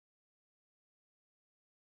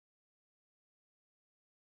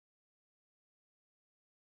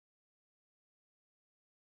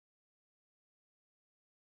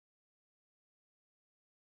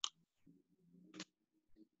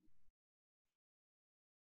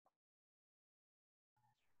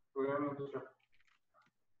Good evening, teacher.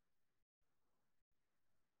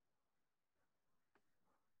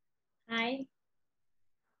 Hi.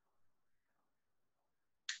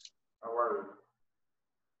 How are you?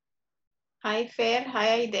 Hi, Fer. Hi,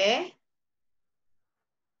 Aide.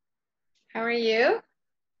 How are you?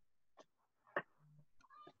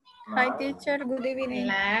 Hi, Nice. teacher. Good evening.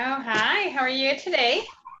 Hello. Hi. How are you today?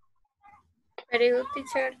 Very good,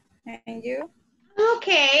 teacher. And you?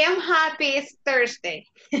 Okay, I'm happy. It's Thursday.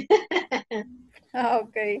 Okay.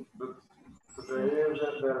 Today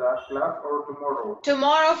is the last class or tomorrow?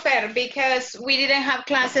 Tomorrow, Fer, because we didn't have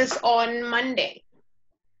classes on Monday.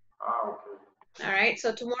 Okay. All right,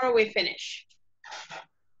 so tomorrow we finish.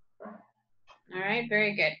 All right,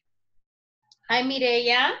 very good. Hi,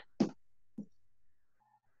 Mireya.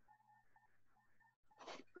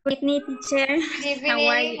 Good evening, teacher. Good evening. How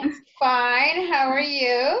are you? Fine. How are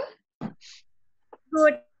you?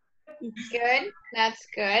 Good. Good. That's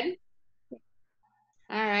good.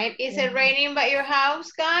 All right. Is it raining by your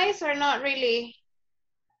house, guys, or not really?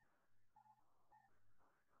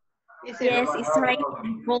 Is it? Yes, it's raining.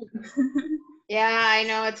 Yeah, I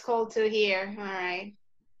know it's cold too here. All right.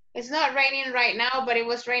 It's not raining right now, but it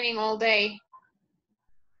was raining all day.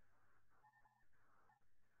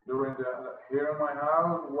 Here in my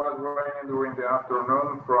house was raining during the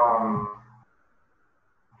afternoon from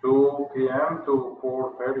 2 p.m. to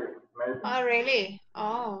 4:30 maybe. Oh, really?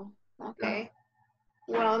 Oh, okay.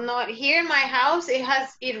 Well, not here in my house.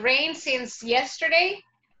 It rained since yesterday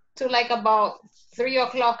to like about 3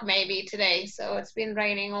 o'clock maybe today. So it's been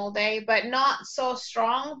raining all day, but not so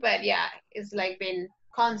strong. But yeah, it's like been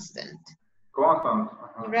constant. Constant.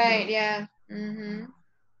 Right, yeah. Mm-hmm.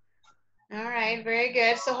 All right, very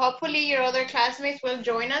good. So hopefully your other classmates will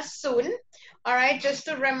join us soon. All right, just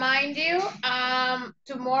to remind you,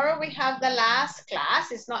 tomorrow we have the last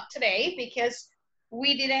class. It's not today because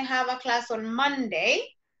we didn't have a class on Monday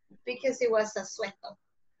because it was a sueto.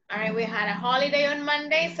 All right, we had a holiday on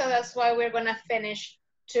Monday, so that's why we're gonna finish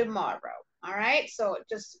tomorrow. All right, so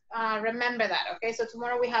just remember that, okay? So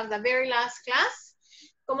tomorrow we have the very last class.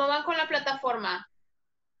 ¿Cómo van con la plataforma?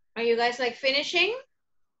 Are you guys like finishing?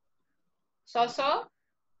 So?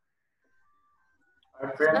 I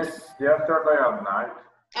finished yesterday at night.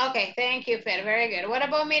 Okay, thank you, Fer. Very good. What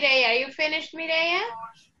about Mireya? Are you finished, Mireya?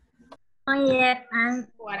 Oh, yeah. I'm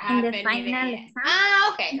What in happened, the final Mireya? exam.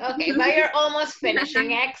 Ah, okay, but you're almost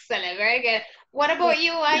finishing. Excellent, very good. What about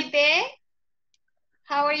you, Aide?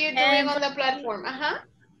 How are you doing on the platform?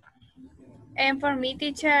 And for me,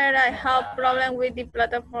 teacher, I have problem with the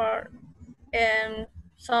platform and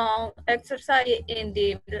some exercise in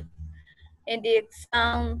the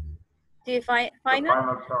exam, the final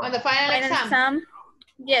On the final exam.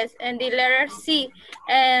 Yes, and the letter C,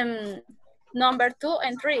 number 2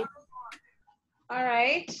 and 3. All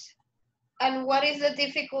right. And what is the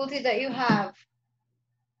difficulty that you have?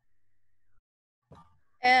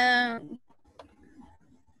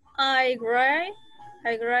 I write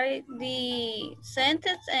the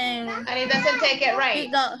sentence and it doesn't take it right.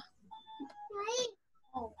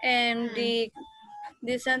 And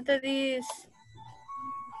the sentence is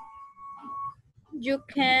you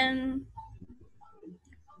can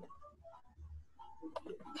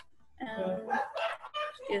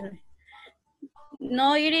excuse me,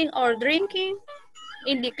 no eating or drinking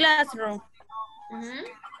in the classroom.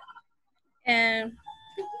 And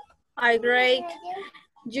I grade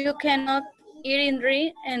you cannot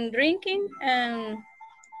eat and drinking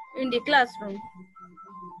in the classroom.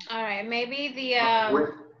 All right, maybe the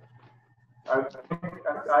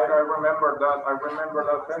I remember that. I remember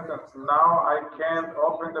that sentence. Now I can't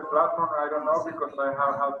open the platform. I don't know because I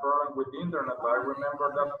have had problems with the internet. But I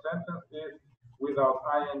remember that sentence is without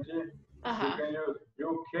ing. You can use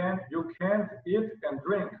you can't eat and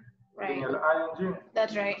drink. Right. In ing.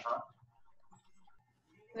 That's right.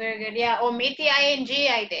 Very good. Yeah, omit the ing,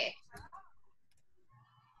 Aide.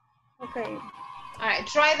 Okay. All right,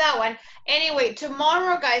 try that one. Anyway,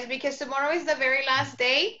 tomorrow, guys, because tomorrow is the very last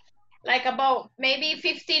day, like about maybe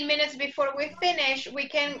 15 minutes before we finish, we're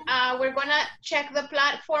gonna check the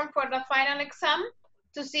platform for the final exam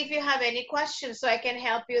to see if you have any questions, so I can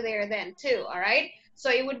help you there then too. All right. So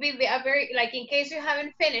it would be a very, like, in case you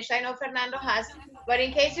haven't finished, I know Fernando has, but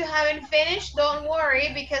in case you haven't finished, don't worry,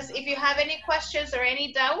 because if you have any questions or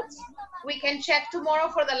any doubts, we can check tomorrow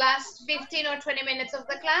for the last 15 or 20 minutes of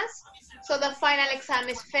the class, so the final exam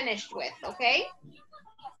is finished with, okay?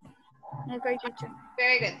 Okay, teacher.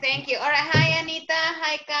 Very good, thank you. All right, hi, Anita,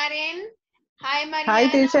 hi, Karen. Hi, Mariana, Hi,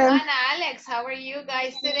 teacher. and Alex. How are you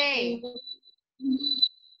guys today?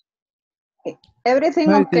 Everything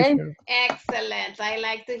Hi, okay? teacher. Excellent. I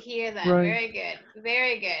like to hear that. Right. Very good.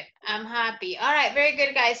 Very good. I'm happy. All right, very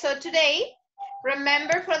good, guys. So today,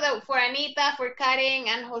 remember for Anita, for Karin,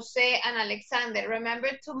 and Jose, and Alexander, remember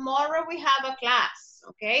tomorrow we have a class,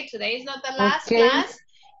 okay? Today is not the last Okay. class.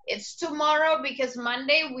 It's tomorrow because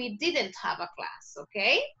Monday we didn't have a class,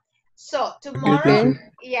 okay? So tomorrow,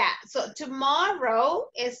 teacher. yeah, so tomorrow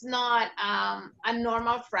is not a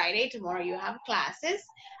normal Friday. Tomorrow you have classes.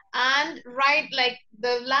 And right, like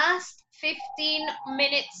the last 15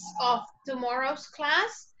 minutes of tomorrow's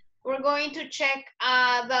class, we're going to check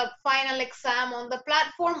the final exam on the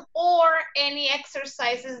platform or any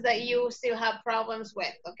exercises that you still have problems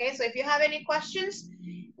with, okay? So if you have any questions,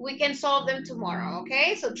 we can solve them tomorrow,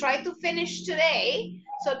 okay? So try to finish today.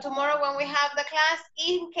 So tomorrow when we have the class,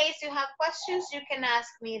 in case you have questions, you can ask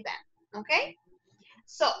me then, okay?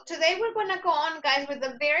 So today we're going to go on, guys, with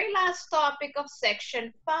the very last topic of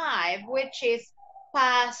section 5, which is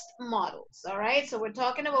past models, all right? So we're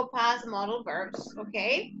talking about past modal verbs,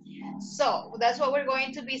 okay? So that's what we're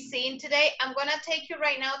going to be seeing today. I'm going to take you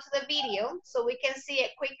right now to the video so we can see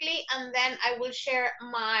it quickly, and then I will share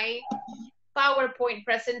my PowerPoint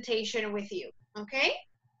presentation with you, okay?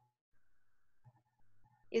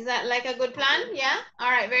 Is that like a good plan? Yeah? All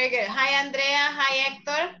right, very good. Hi, Andrea. Hi,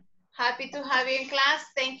 Hector. Happy to have you in class.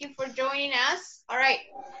 Thank you for joining us. All right.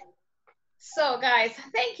 So, guys,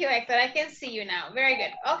 thank you, Hector. I can see you now. Very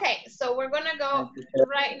good. Okay, so we're going to go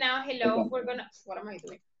right now. Hello. We're going to, what am I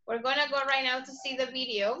doing? We're going to go right now to see the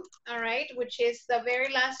video, all right, which is the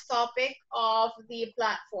very last topic of the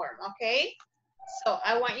platform, okay? So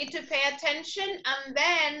I want you to pay attention, and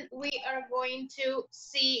then we are going to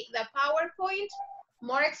see the PowerPoint,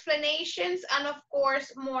 more explanations, and of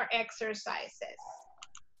course, more exercises.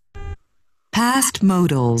 Past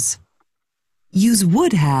modals. Use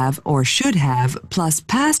would have or should have plus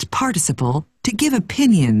past participle to give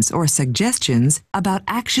opinions or suggestions about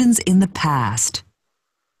actions in the past.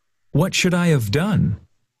 What should I have done?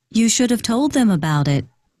 You should have told them about it.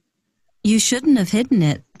 You shouldn't have hidden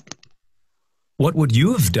it. What would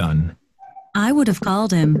you have done? I would have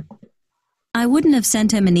called him. I wouldn't have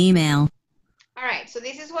sent him an email. All right, so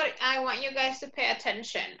this is what I want you guys to pay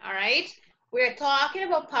attention, all right? We're talking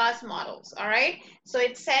about past models, all right? So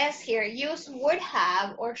it says here, use would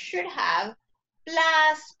have or should have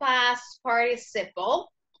plus past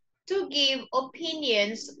participle to give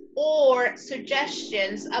opinions or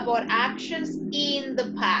suggestions about actions in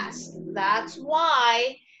the past. That's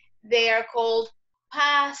why they are called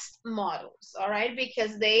past models, all right?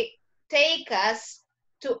 Because they take us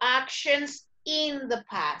to actions in the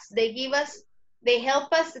past. They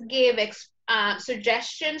help us give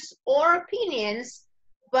suggestions or opinions,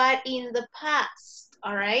 but in the past,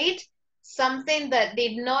 all right? Something that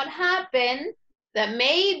did not happen, that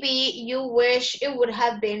maybe you wish it would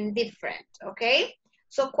have been different, okay?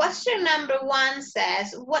 So question number 1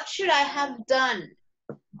 says, what should I have done?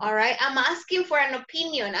 All right, I'm asking for an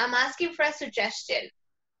opinion. I'm asking for a suggestion.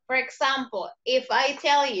 For example, if I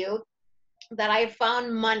tell you that I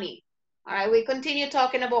found money, all right, we continue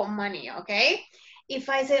talking about money, okay? If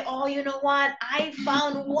I say, oh, you know what? I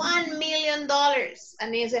found $1 million.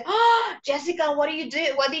 And you say, oh, Jessica, what did you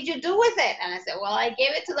do? What did you do with it? And I say, well, I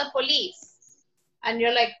gave it to the police. And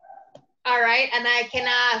you're like, all right. And I can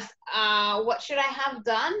ask, what should I have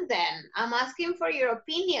done then? I'm asking for your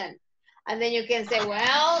opinion. And then you can say,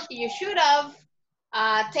 well, you should have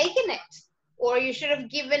taken it. Or you should have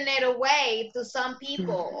given it away to some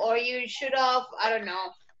people. Or you should have, I don't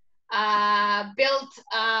know, built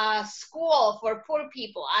a school for poor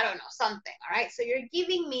people. I don't know, something, all right? So you're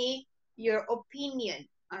giving me your opinion,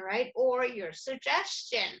 all right? Or your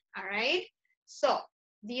suggestion, all right? So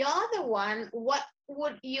the other one, what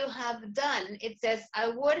would you have done? It says, I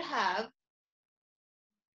would have.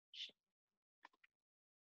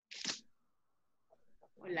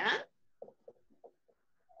 Hola.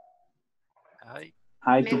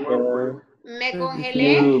 Hi, teacher. Me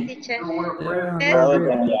congelé, teacher.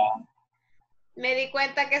 Me di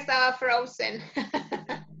cuenta que estaba frozen.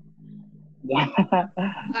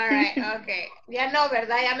 All right, okay. Ya no,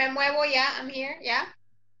 ¿verdad? Ya me muevo, ya. I'm here, yeah?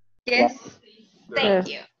 Yes. Thank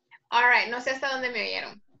you. All right, no sé hasta dónde me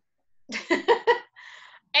oyeron.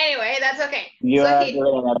 Anyway, that's okay. You are giving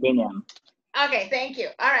an opinion. Okay, thank you.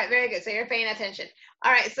 All right, very good. So you're paying attention.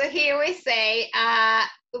 All right, so here we say,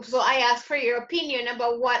 so I ask for your opinion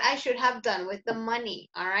about what I should have done with the money,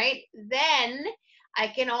 all right? Then I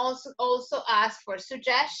can also ask for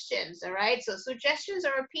suggestions, all right? So suggestions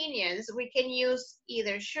or opinions, we can use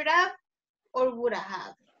either should have or would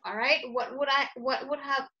have, all right? What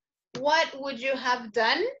would you have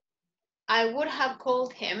done? I would have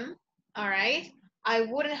called him. all right? I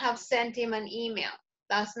wouldn't have sent him an email.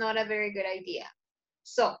 That's not a very good idea.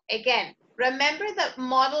 So again, remember that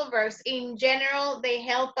modal verbs in general, they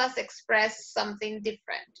help us express something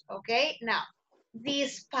different, okay? Now,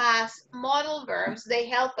 these past modal verbs, they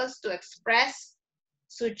help us to express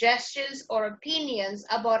suggestions or opinions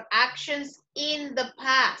about actions in the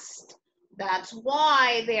past. That's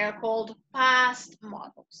why they are called past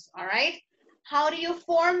modals, all right? How do you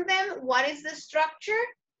form them? What is the structure?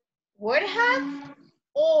 Would have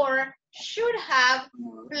or should have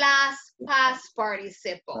plus past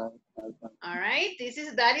participle. All right,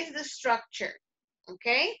 that is the structure,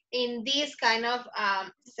 okay? In these kind of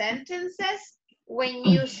sentences when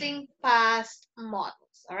using past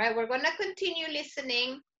models. All right, we're gonna continue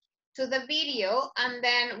listening to the video and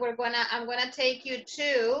then I'm gonna take you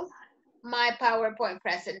to my PowerPoint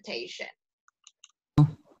presentation.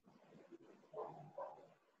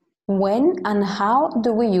 When and how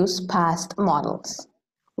do we use past models?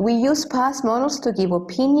 We use past models to give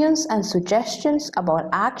opinions and suggestions about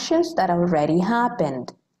actions that already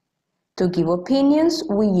happened. To give opinions,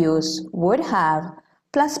 we use would have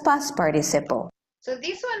plus past participle. So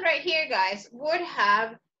this one right here, guys, would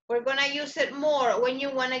have, we're gonna use it more when you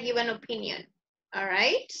wanna give an opinion, all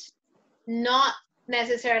right? Not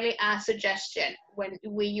necessarily a suggestion. When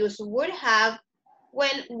we use would have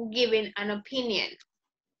when giving an opinion.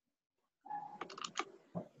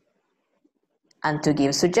 And to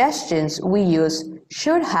give suggestions, we use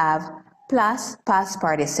should have plus past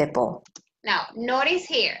participle. Now, notice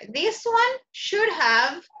here, this one should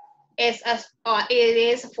have is it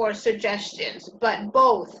is for suggestions, but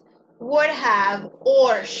both would have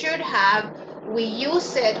or should have, we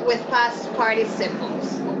use it with past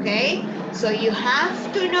participles, okay? So you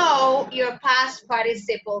have to know your past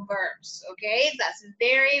participle verbs, okay? That's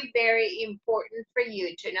very, very important for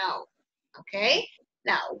you to know, okay?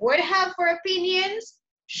 Now, would have for opinions,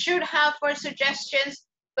 should have for suggestions,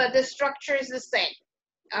 but the structure is the same.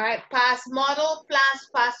 All right, past modal plus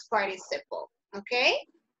past participle, okay?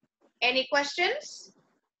 Any questions?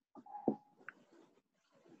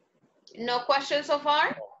 No questions so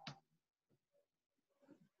far?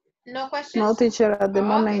 No questions? No, teacher, at the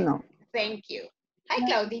moment, no. Thank you. Hi,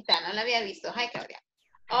 Claudita, no la había visto. Hi, Claudia.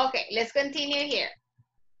 Okay, let's continue here.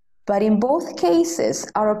 But in both cases,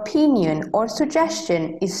 our opinion or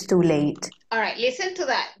suggestion is too late. All right, listen to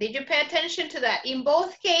that. Did you pay attention to that? In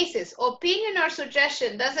both cases, opinion or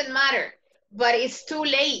suggestion doesn't matter, but it's too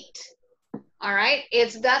late. All right,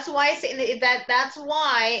 that's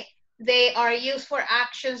why they are used for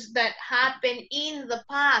actions that happen in the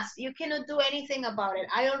past. You cannot do anything about it.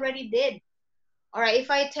 I already did. All right,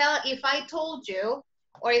 if I told you,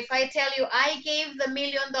 or if I tell you I gave the $1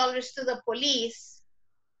 million to the police,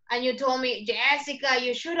 and you told me, Jessica,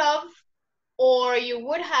 you should have, or you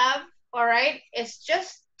would have, all right, it's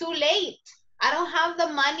just too late. I don't have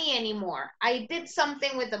the money anymore. I did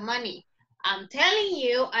something with the money. I'm telling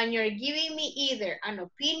you, and you're giving me either an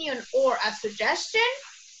opinion or a suggestion,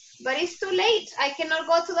 but it's too late. I cannot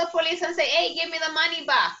go to the police and say, hey, give me the money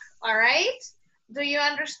back, all right? Do you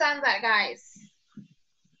understand that, guys?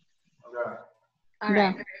 Yeah. All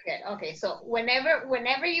right, very good. Okay, so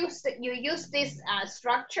whenever you use this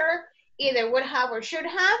structure, either would have or should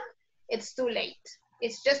have, it's too late.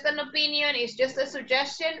 It's just an opinion, it's just a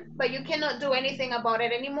suggestion, but you cannot do anything about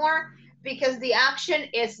it anymore because the action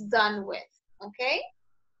is done with, okay?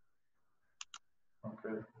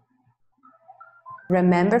 Okay.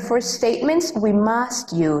 Remember, for statements, we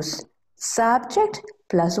must use subject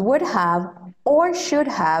plus would have or should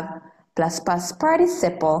have plus past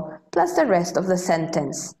participle plus the rest of the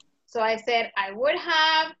sentence. So I said, I would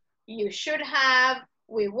have, you should have,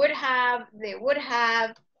 we would have, they would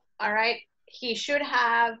have, all right? He should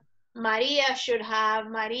have, Maria should have,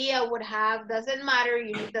 Maria would have, doesn't matter.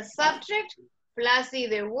 You need the subject plus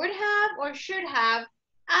either would have or should have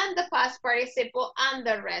and the past participle and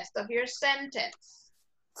the rest of your sentence.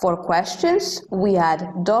 For questions, we add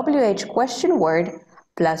WH question word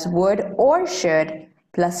plus would or should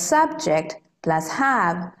plus subject plus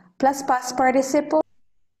have plus past participle.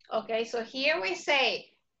 Okay, so here we say,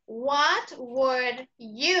 what would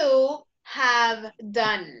you have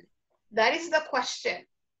done? That is the question,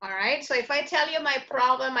 all right? So if I tell you my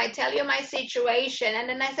problem, I tell you my situation, and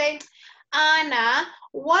then I say, Anna,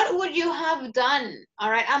 what would you have done?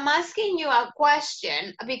 All right, I'm asking you a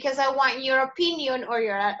question because I want your opinion or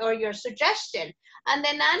your suggestion. And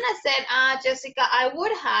then Anna said, Jessica, I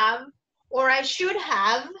would have or I should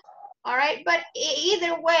have, all right? But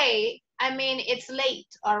either way, I mean, it's late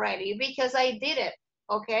already because I did it,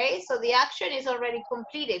 okay? So the action is already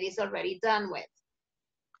completed, it's already done with.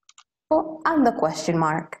 And the question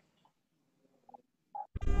mark.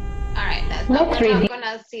 Let's we're read not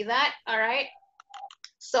gonna see that, all right?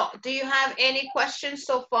 So, do you have any questions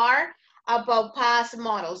so far about past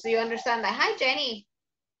models? Do you understand that? Hi, Jenny.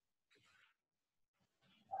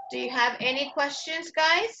 Do you have any questions,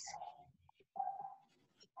 guys?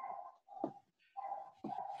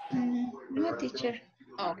 No, teacher.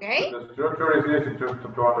 Okay. The structure is easy to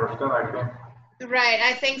understand, I think. Right,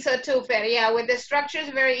 I think so too, Fer. Yeah, with the structure is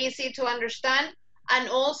very easy to understand. And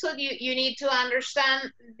also you need to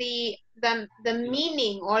understand the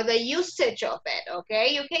meaning or the usage of it,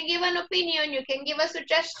 okay? You can give an opinion, you can give a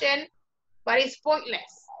suggestion, but it's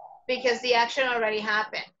pointless because the action already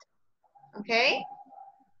happened, okay?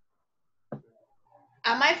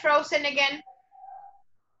 Am I frozen again?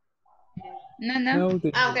 No.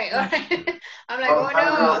 Okay, all right. I'm like, oh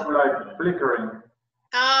no. Like flickering.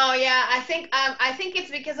 Oh yeah, I think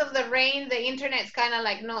it's because of the rain. The internet's kind of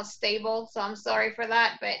like not stable, so I'm sorry for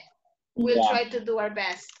that, but we'll try to do our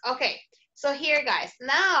best. Okay, so here, guys,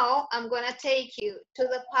 now I'm gonna take you to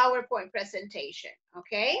the PowerPoint presentation.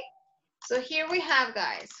 Okay, so here we have,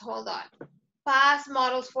 guys. Hold on. Past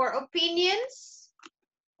models for opinions,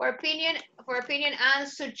 for opinion and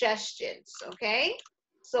suggestions. Okay,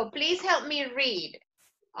 so please help me read.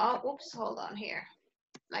 Oh, oops, hold on here.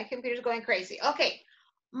 My computer's going crazy. Okay.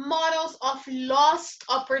 Models of lost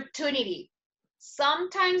opportunity.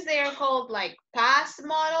 Sometimes they are called like past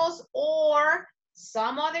models, or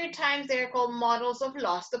some other times they're called models of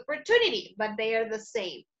lost opportunity, but they are the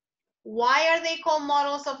same. Why are they called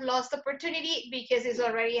models of lost opportunity? Because it's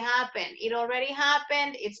already happened. It already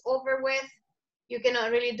happened. It's over with. You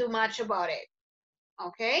cannot really do much about it.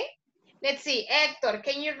 Okay? Let's see. Hector,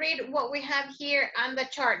 can you read what we have here on the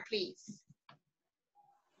chart, please?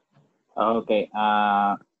 Okay,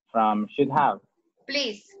 from should have.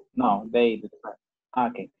 Please. No, they describe.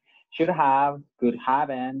 Okay. Should have, could have,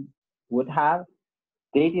 and would have.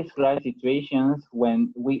 They describe situations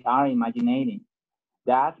when we are imagining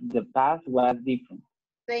that the past was different.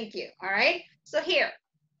 Thank you. All right. So here,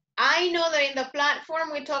 I know that in the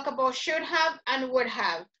platform we talk about should have and would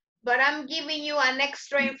have, but I'm giving you an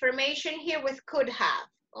extra information here with could have.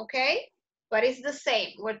 Okay. But it's the same.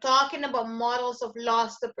 We're talking about models of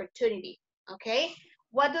lost opportunity, okay?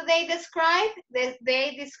 What do they describe?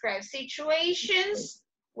 They describe situations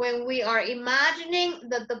when we are imagining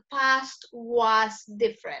that the past was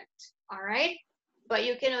different, all right? But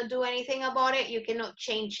you cannot do anything about it. You cannot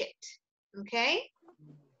change it, okay?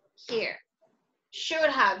 Here, should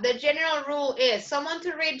have. The general rule is, someone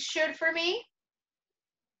to read should for me?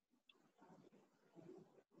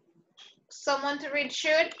 Someone to read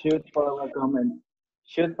should? Should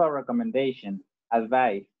for recommendation,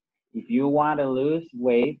 advice. If you want to lose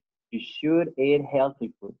weight, you should eat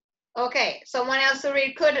healthy food. Okay, someone else to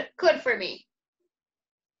read could for me.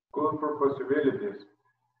 Could for possibilities.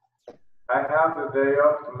 I have the day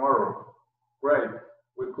off tomorrow. Great.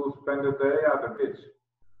 We could spend the day at the beach.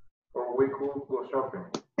 Or we could go shopping.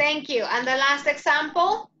 Thank you. And the last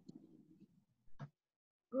example?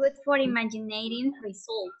 Good for imagining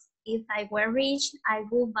results. If I were rich, I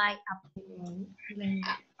would buy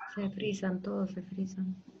Se frisan, todos se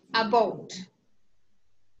frisan. A boat.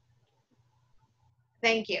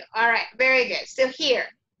 Thank you. All right, very good. So here,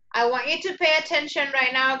 I want you to pay attention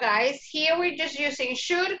right now, guys. Here we're just using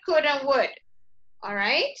should, could, and would. All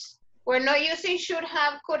right? We're not using should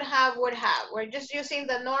have, could have, would have. We're just using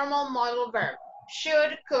the normal modal verb.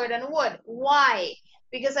 Should, could, and would. Why?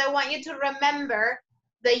 Because I want you to remember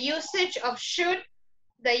the usage of should,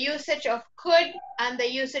 the usage of could, and the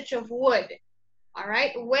usage of would. All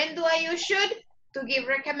right? When do I use should? To give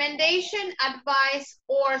recommendation, advice,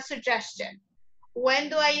 or suggestion. When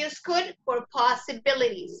do I use could? For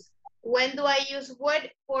possibilities. When do I use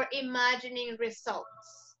would? For imagining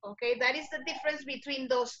results. Okay, that is the difference between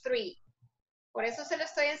those three. Por eso se lo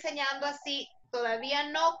estoy enseñando así,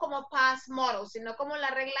 todavía no como past model, sino como la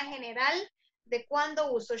regla general de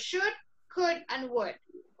cuando uso should, could, and would.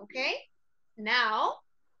 Okay, now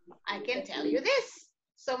I can tell you this.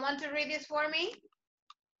 Someone to read this for me?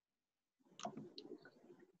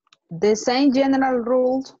 The same general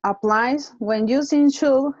rule applies when using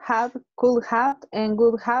should have, could have, and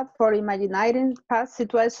would have for imagining past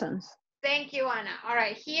situations. Thank you, Ana. All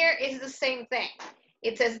right, here is the same thing.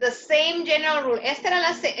 It says the same general rule. Esta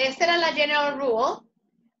era la general rule.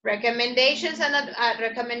 Recommendations and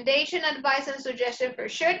recommendation, advice, and suggestion for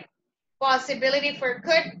should. Possibility for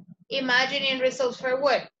could. Imagining results for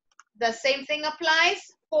would. The same thing applies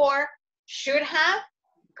for should have,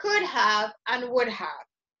 could have, and would have.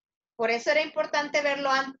 Por eso era importante ver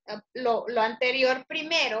lo anterior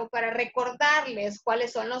primero para recordarles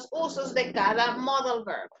cuáles son los usos de cada modal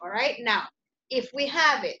verb. All right, now, if we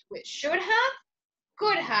have it with should have,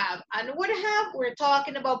 could have, and would have, we're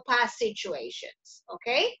talking about past situations,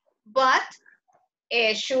 okay? But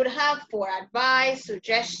it should have for advice,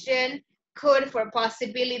 suggestion, could for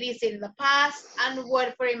possibilities in the past, and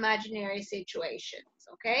would for imaginary situations,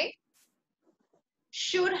 okay?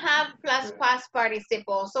 Should have plus past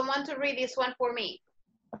participle. Someone to read this one for me.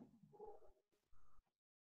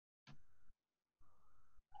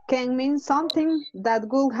 Can mean something that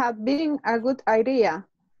would have been a good idea,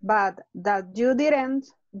 but that you didn't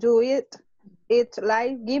do it. It's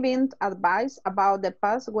like giving advice about the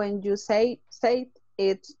past when you said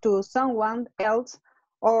it to someone else,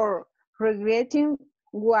 or regretting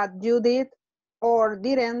what you did or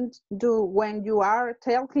didn't do when you are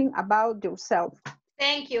talking about yourself.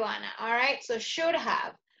 Thank you, Anna. All right, so should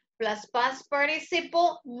have plus past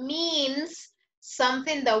participle means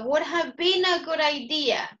something that would have been a good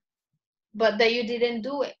idea, but that you didn't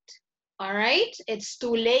do it. All right, it's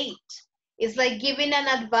too late. It's like giving an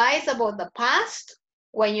advice about the past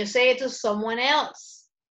when you say it to someone else,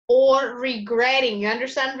 or regretting. You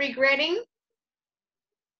understand regretting?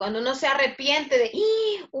 Cuando uno se arrepiente de,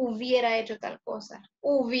 hubiera hecho tal cosa,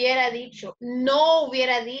 hubiera dicho, no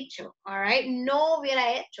hubiera dicho, all right? No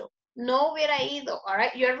hubiera hecho, no hubiera ido, all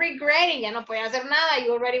right? You're regretting, ya no puede hacer nada,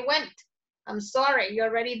 you already went. I'm sorry, you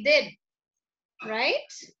already did,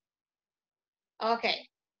 right? Okay,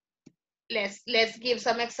 let's give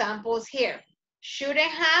some examples here. Shouldn't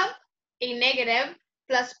have, a negative,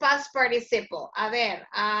 plus past participle. A ver,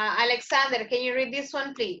 Alexander, can you read this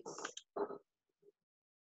one, please?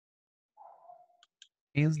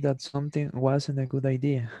 Means that something wasn't a good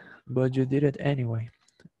idea, but you did it anyway.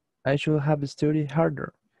 I should have studied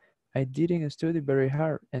harder. I didn't study very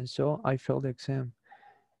hard, and so I failed the exam.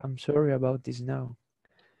 I'm sorry about this now.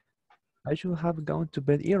 I should have gone to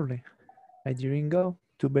bed early. I didn't go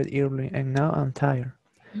to bed early, and now I'm tired.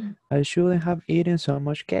 I shouldn't have eaten so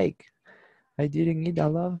much cake. I didn't eat a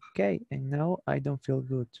lot of cake, and now I don't feel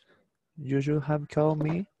good. You should have called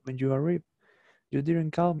me when you arrived. You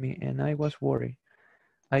didn't call me, and I was worried.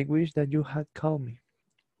 I wish that you had called me.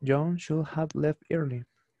 John should have left early.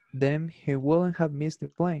 Then he wouldn't have missed the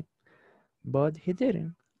plane. But he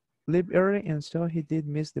didn't leave early, and so he did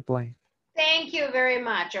miss the plane. Thank you very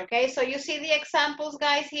much. Okay, so you see the examples,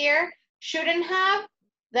 guys, here. Shouldn't have,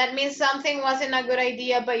 that means something wasn't a good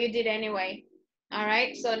idea, but you did anyway. All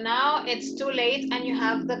right, so now it's too late and you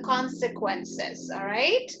have the consequences. All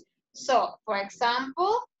right, so for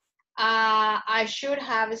example, I should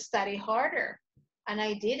have studied harder and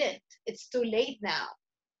I didn't. It's too late now.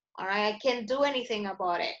 All right, I can't do anything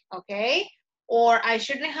about it. Okay, or I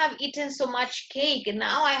shouldn't have eaten so much cake.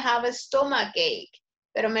 Now I have a stomach ache.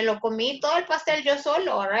 Pero me lo comí todo el pastel yo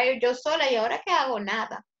solo, all right? Yo sola, y ahora que hago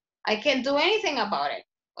nada. I can't do anything about it.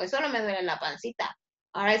 Hoy solo me duele la pancita.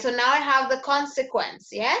 All right, so now I have the consequence,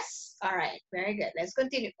 yes? All right, very good. Let's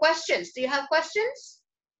continue. Questions, do you have questions?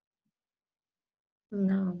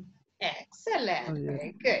 No. Excellent,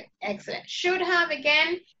 very good, excellent. Should have,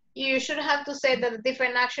 again, you should have to say that a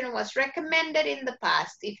different action was recommended in the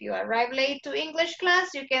past. If you arrive late to English class,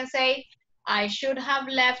 you can say, I should have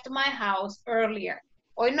left my house earlier.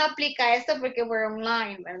 Hoy no aplica esto porque we're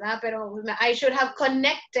online, ¿verdad? Pero I should have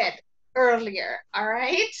connected earlier, all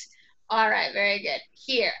right? All right, very good.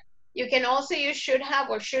 Here, you can also use should have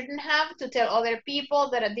or shouldn't have to tell other people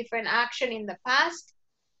that a different action in the past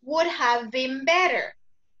would have been better.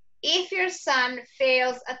 If your son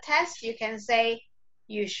fails a test, you can say,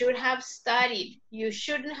 you should have studied. You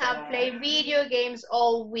shouldn't have played video games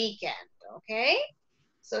all weekend, okay?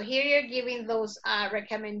 So here you're giving those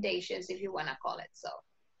recommendations, if you want to call it so.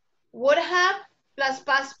 Would have plus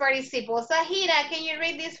past participle. Zahira, can you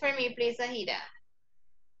read this for me, please, Zahira?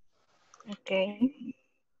 Okay.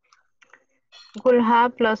 Would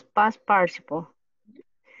have plus past participle.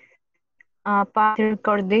 Past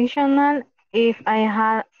conditional. If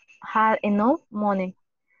I had enough money,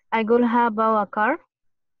 I could have bought a car,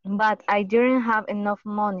 but I didn't have enough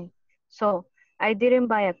money, so I didn't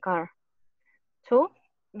buy a car. 2.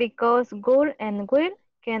 Because could and will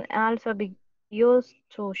can also be used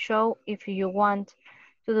to show if you want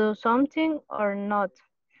to do something or not.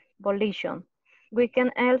 Volition. We can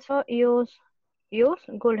also use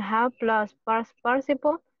could have plus past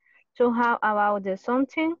participle to have about the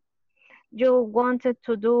something you wanted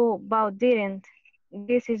to do but didn't.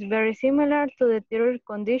 This is very similar to the third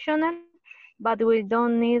conditional, but we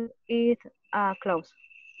don't need it clause.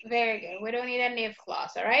 Very good. We don't need an if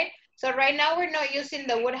clause, all right? So right now we're not using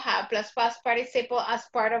the would have plus past participle as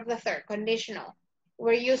part of the third conditional.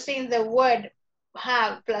 We're using the would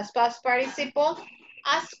have plus past participle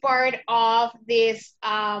as part of this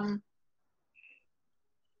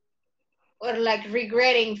or like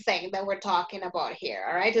regretting thing that we're talking about here,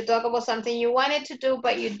 all right? To talk about something you wanted to do,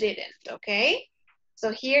 but you didn't, okay?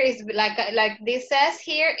 So here is like this says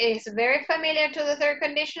here, is very familiar to the third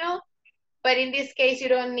conditional, but in this case, you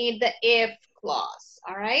don't need the if clause,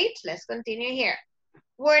 all right? Let's continue here.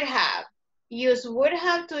 Would have. Use would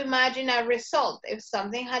have to imagine a result if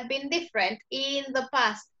something had been different in the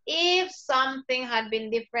past. If something had been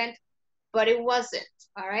different, but it wasn't,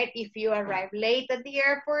 all right? If you arrive late at the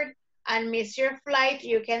airport and miss your flight,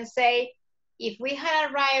 you can say, if we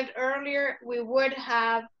had arrived earlier, we would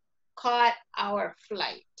have caught our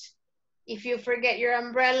flight. If you forget your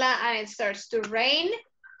umbrella and it starts to rain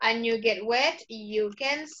and you get wet, you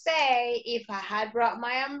can say, if I had brought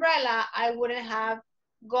my umbrella, I wouldn't have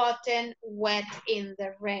gotten wet in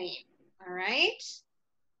the rain, all right?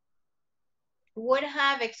 Would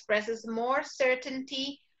have expresses more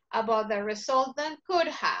certainty about the result than could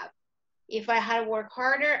have. If I had worked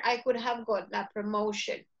harder, I could have gotten a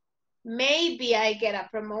promotion. Maybe I get a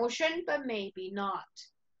promotion, but maybe not.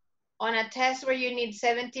 On a test where you need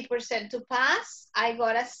 70% to pass, I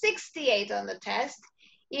got a 68 on the test.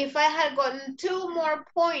 If I had gotten 2 more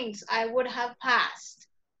points, I would have passed.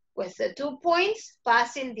 With the 2 points,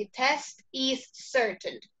 passing the test is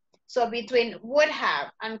certain. So between would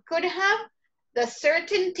have and could have, the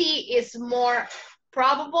certainty is more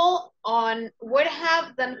probable on would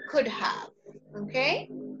have than could have, okay?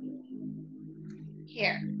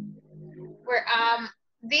 Here, where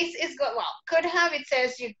this is good. Well, could have, it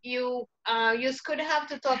says you use could have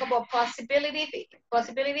to talk about possibilities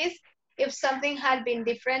if something had been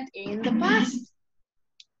different in the past.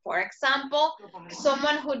 For example,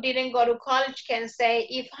 someone who didn't go to college can say,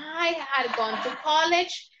 if I had gone to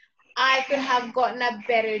college, I could have gotten a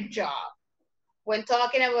better job. When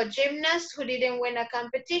talking about gymnasts who didn't win a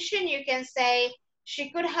competition, you can say, she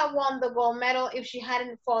could have won the gold medal if she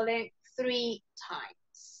hadn't fallen 3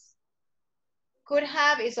 times. Could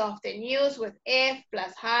have is often used with if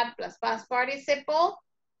plus had plus past participle.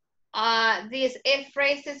 These if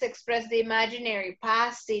phrases express the imaginary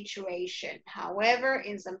past situation. However,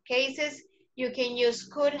 in some cases, you can use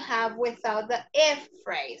could have without the if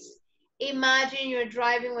phrase. Imagine you're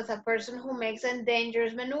driving with a person who makes a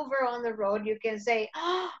dangerous maneuver on the road. You can say,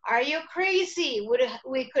 oh, are you crazy?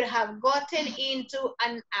 We could have gotten into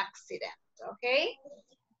an accident, okay?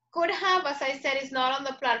 Could have, as I said, is not on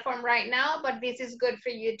the platform right now, but this is good for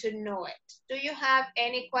you to know it. Do you have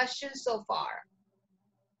any questions so far?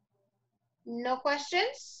 No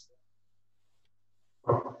questions?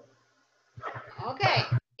 Okay.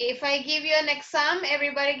 If I give you an exam,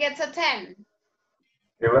 everybody gets a 10.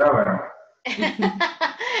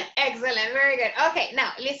 Excellent, very good. Okay,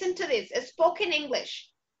 now listen to this. Spoken English.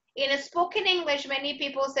 In a spoken English, many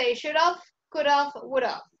people say should have, could have, would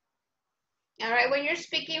have. All right, when you're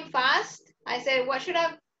speaking fast, I say what should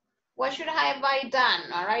have I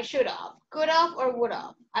done? All right, should have, could have, or would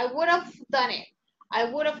have. I would have done it. I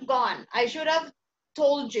would have gone. I should have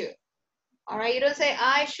told you. All right, you don't say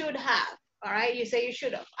I should have. All right, you say you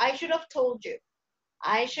should have. I should have told you.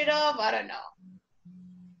 I should have, I don't know,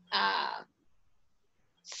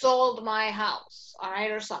 sold my house, all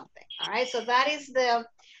right, or something. All right, so that is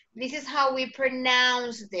this is how we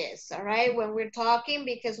pronounce this, all right, when we're talking,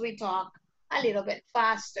 because we talk a little bit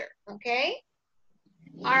faster, okay?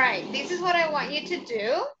 All right, this is what I want you to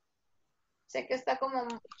do. Sé que está como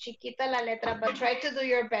chiquita la letra, but try to do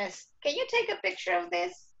your best. Can you take a picture of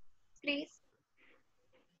this, please?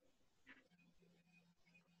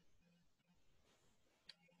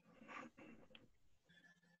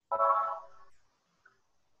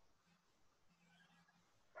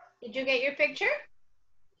 Did you get your picture?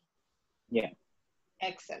 Yeah.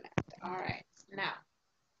 Excellent. All right. Now,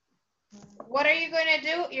 what are you going to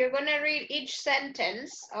do? You're going to read each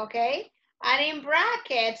sentence, okay? And in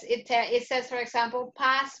brackets, it says, for example,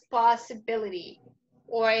 past possibility.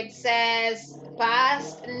 Or it says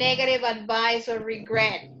past negative advice or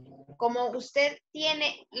regret. Como usted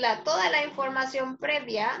tiene toda la información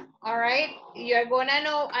previa, all right, you're going to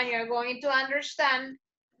know and you're going to understand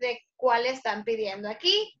de cuál están pidiendo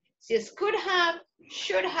aquí. Si es could have,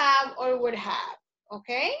 should have, or would have,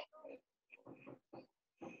 okay?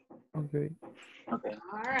 Okay. Okay.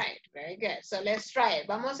 All right, very good. So let's try it.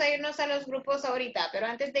 Vamos a irnos a los grupos ahorita, pero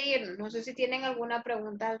antes de irnos, no sé si tienen alguna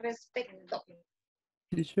pregunta al respecto.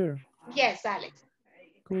 Teacher. Yes, Alex.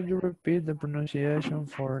 Could you repeat the pronunciation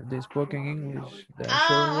for the spoken English? The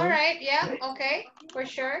short All way? right, yeah, okay, for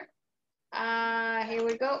sure. Here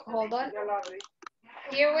we go, hold on.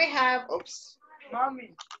 Here we have, oops.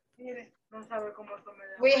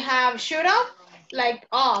 We have should have, like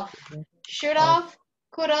off. Should have,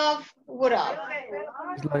 could have, would have.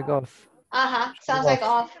 It's like off. Sounds like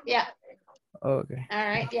off. Yeah. Okay. All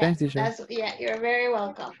right. Yeah. Thanks, teacher. That's, yeah, you're very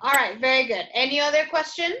welcome. All right. Very good. Any other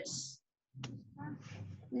questions?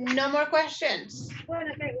 No more questions.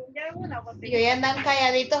 Y hoy andan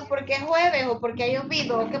calladitos porque es jueves o porque ha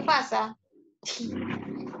llovido. ¿Qué pasa?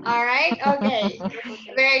 All right. Okay.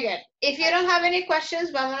 Very good. If you don't have any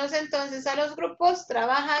questions, vámonos entonces a los grupos.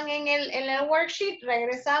 Trabajan en el worksheet.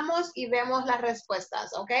 Regresamos y vemos las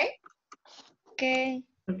respuestas. Okay. Okay.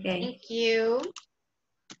 Thank you.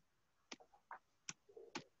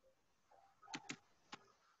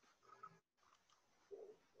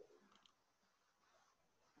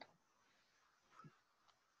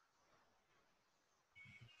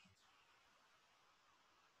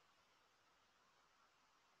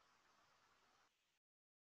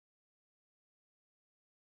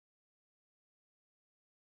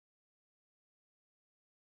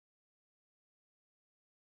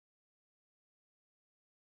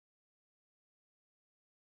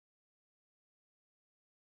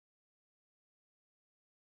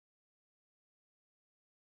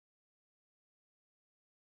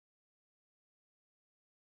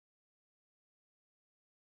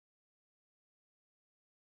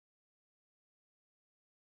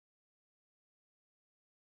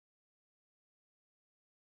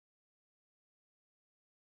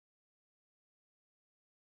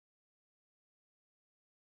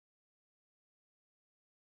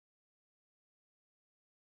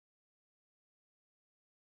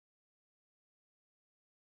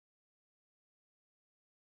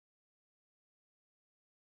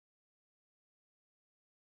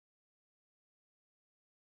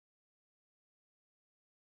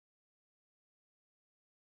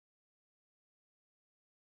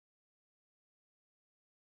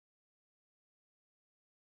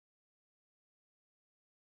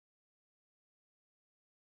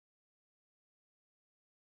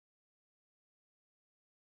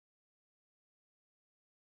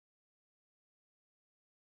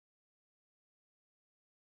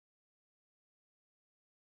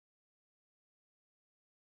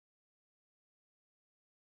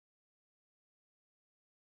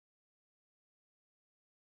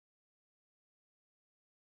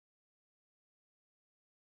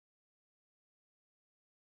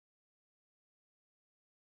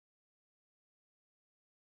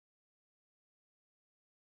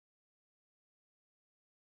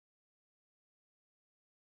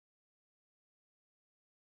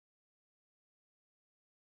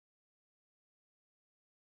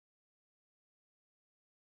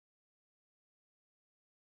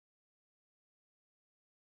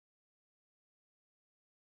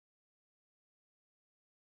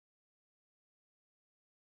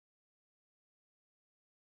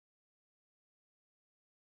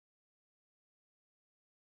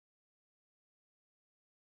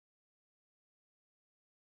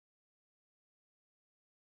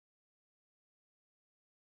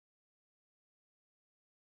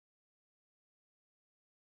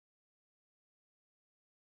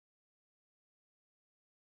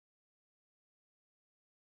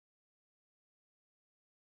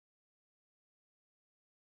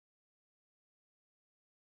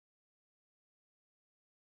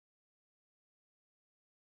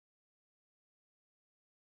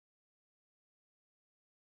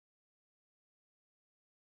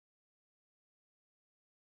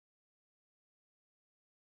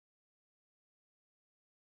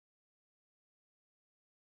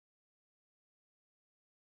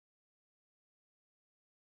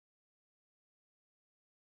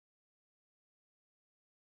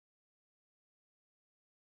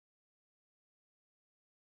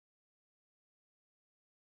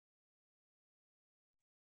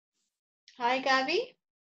 Hi, Gabby.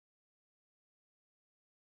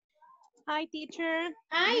 Hi, teacher.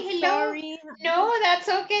 Hi, I'm hello. sorry. No, that's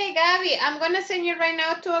okay, Gabby. I'm gonna send you right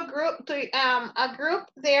now to a group.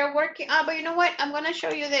 They're working. But you know what? I'm gonna show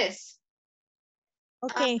you this.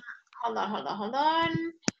 Okay. Hold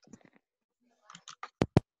on.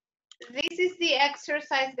 This is the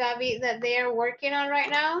exercise, Gabby, that they are working on right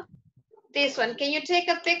now. This one. Can you take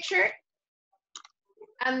a picture?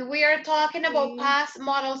 And we are talking about past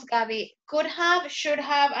models, Gabby. Could have, should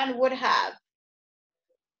have, and would have.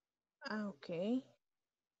 Okay.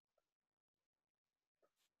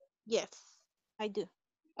 Yes, I do.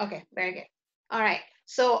 Okay, very good. All right.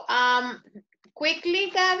 So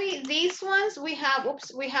quickly, Gabby, these ones we have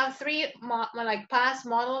three like past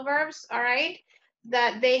modal verbs, all right,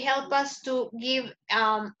 that they help us to give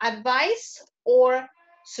advice or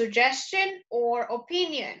suggestion or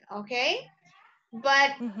opinion, okay?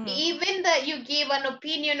 But even that you give an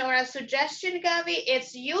opinion or a suggestion, Gabby,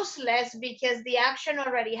 it's useless because the action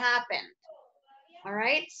already happened. All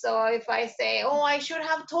right. So if I say, oh, I should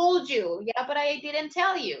have told you. Yeah, but I didn't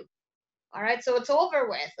tell you. All right. So it's over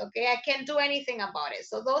with. Okay. I can't do anything about it.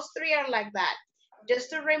 So those three are like that. Just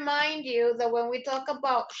to remind you that when we talk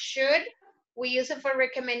about should, we use it for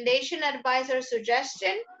recommendation, advice, or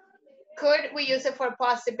suggestion. Could, we use it for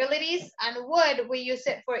possibilities. And would, we use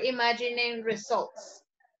it for imagining results.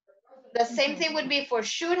 The same thing would be for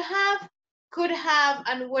should have, could have,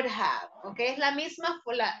 and would have. Okay, es la misma,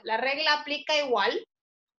 la regla aplica igual.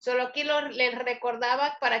 Solo aquí les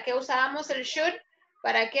recordaba para qué usábamos el should,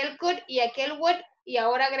 para aquel could y aquel would. Y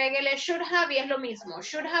ahora agréguele should have y es lo mismo.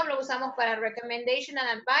 Should have lo usamos para recommendation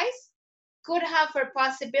and advice. Could have for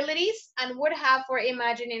possibilities and would have for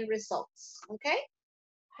imagining results. Okay?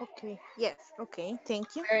 Okay, yes, okay,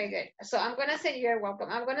 thank you. Very good. So I'm going to send you, you're welcome.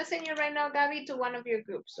 I'm going to send you right now, Gabby, to one of your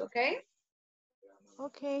groups, okay?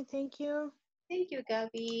 Okay, thank you. Thank you,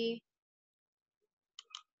 Gabby.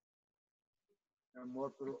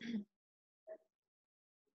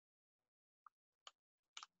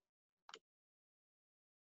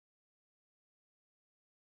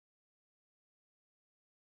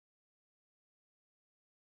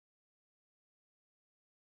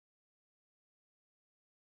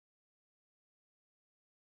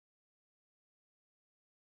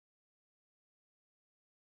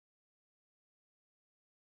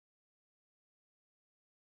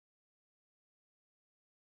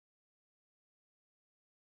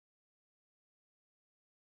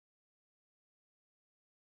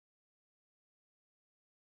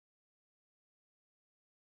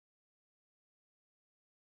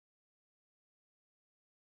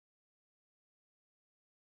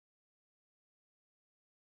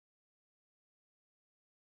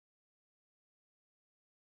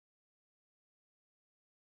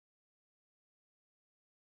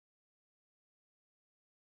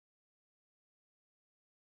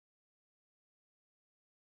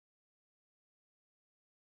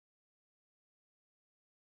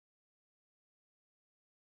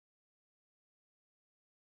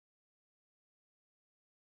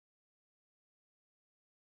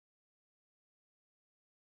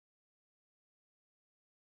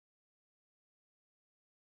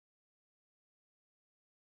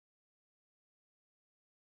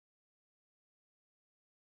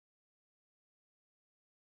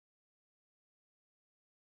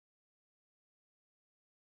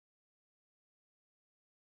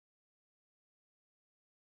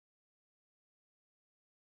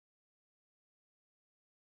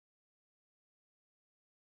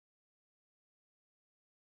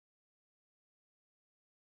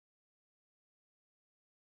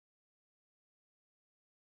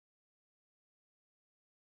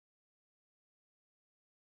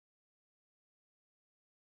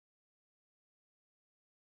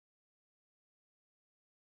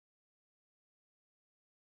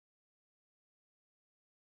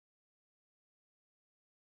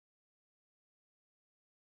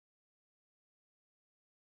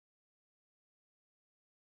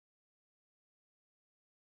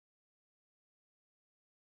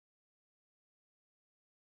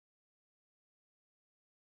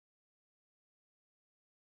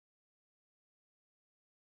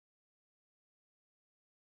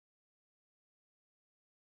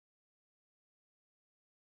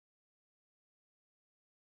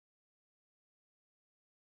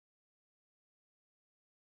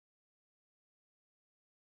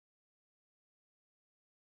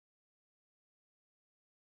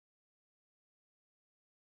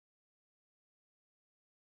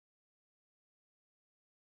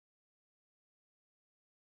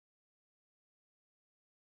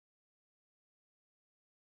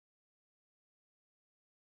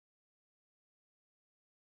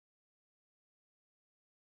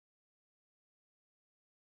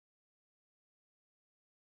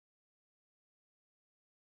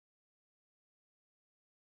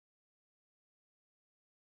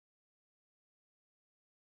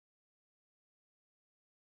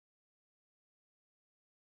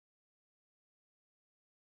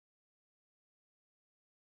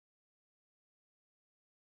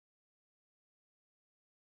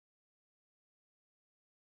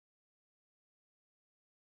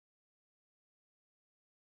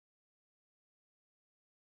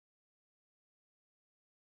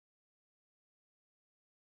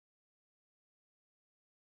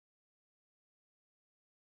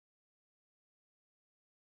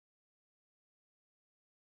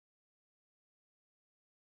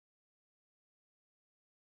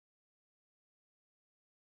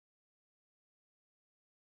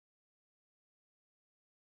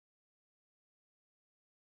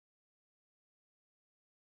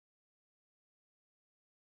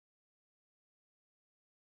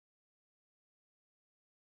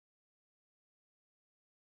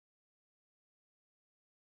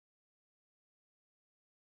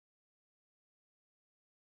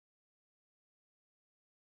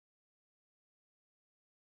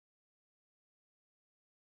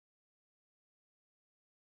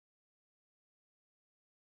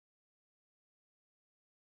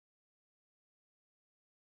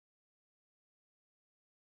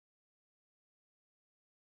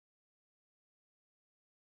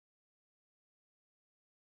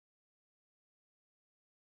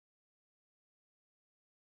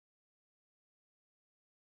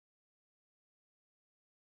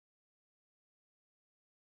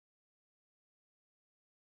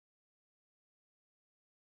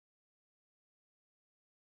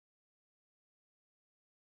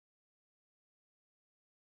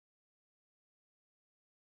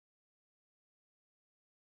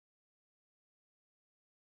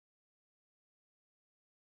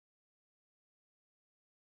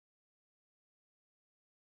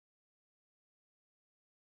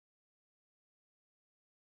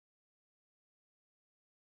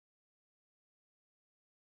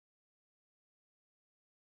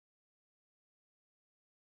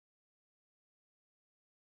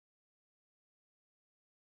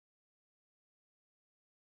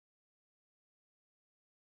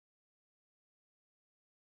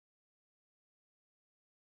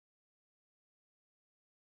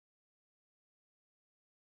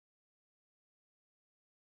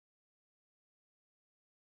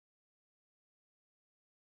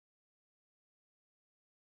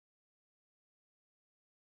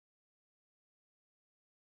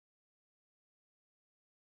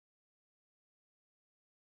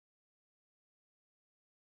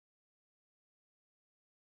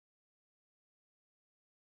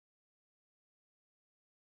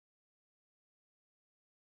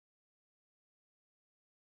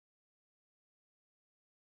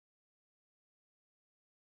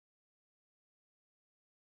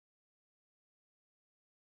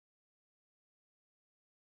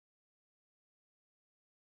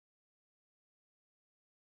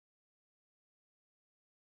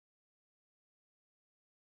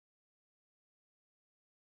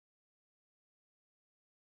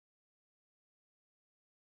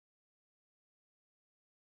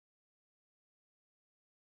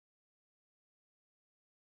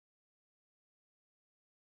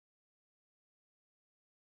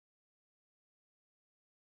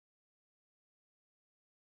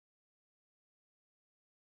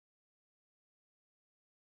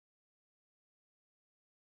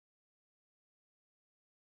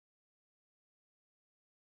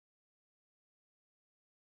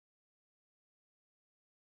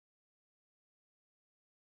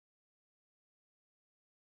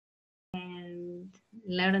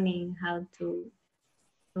 learning how to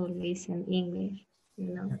listen English,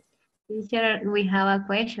 Teacher, we have a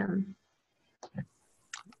question.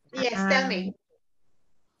 Yes, tell me.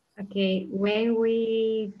 Okay, when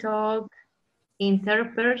we talk in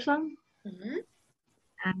third person,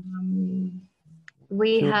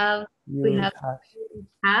 we Should have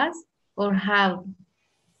has or have.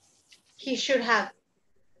 He should have.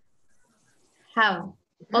 Have.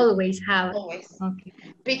 Always have. Always. Okay.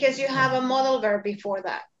 Because you have a modal verb before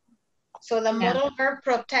that. So the modal verb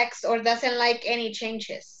protects or doesn't like any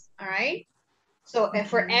changes. All right. So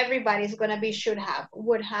for everybody, it's going to be should have,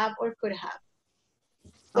 would have, or could have.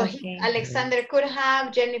 So Alexander could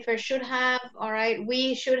have, Jennifer should have, all right,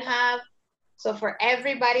 we should have. So for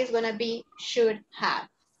everybody, it's going to be should have.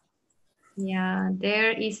 Yeah,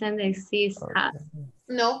 there isn't exist has.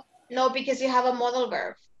 No, because you have a modal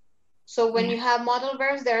verb. So when you have modal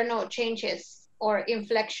verbs, there are no changes or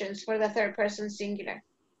inflections for the third person singular.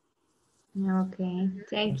 Okay,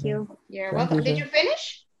 thank you. You're welcome. Did you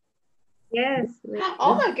finish? Yes.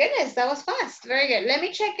 Oh my goodness, that was fast. Very good. Let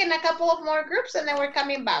me check in a couple of more groups and then we're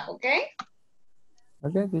coming back, okay?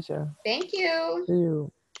 Okay, teacher. Thank you. See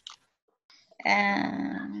you.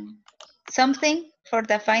 Something for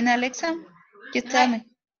the final exam? You tell me.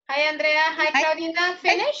 Hi, Andrea. Hi, Claudina.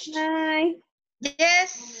 Finished? Hi.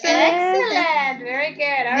 Yes. Excellent. Very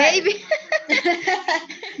good. All right. Maybe.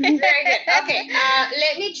 Very good. Okay.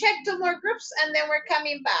 Let me check 2 more groups and then we're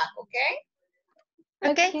coming back, okay?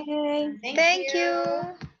 Okay. Thank you.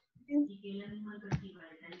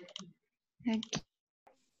 Okay.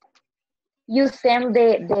 You send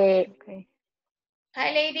the Okay.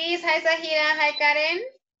 Hi, ladies. Hi, Zahira. Hi, Karen.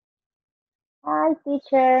 Hi,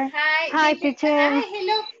 teacher. Hi, teacher. Hi,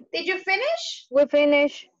 hello. Did you finish? We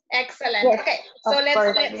finish. Excellent. Yes, Okay. So of let's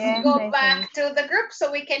course. go back to the group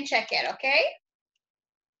so we can check it, okay?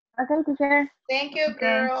 Okay, teacher. Thank you,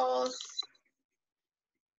 girls.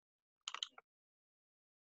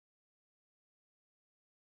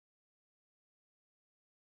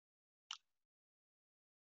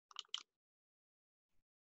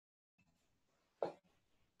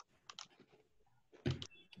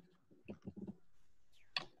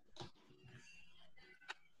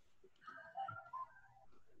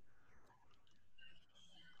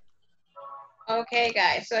 Okay,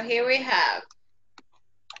 guys, so here we have.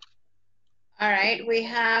 All right, we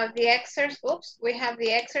have the exercise. Oops, we have the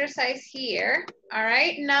exercise here. All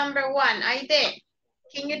right, number 1, I did.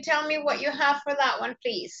 Can you tell me what you have for that one,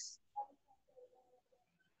 please?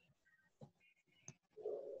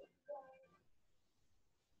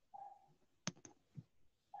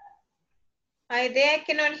 I did. I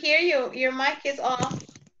cannot hear you. Your mic is off.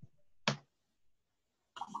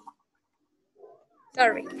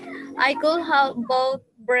 Sorry. I could have bought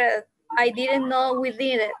bread. I didn't know we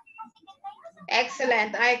did it.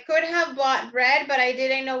 Excellent. I could have bought bread, but I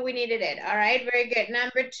didn't know we needed it. All right, very good.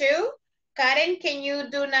 Number 2, Karen, can you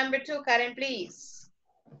do number 2, Karen, please?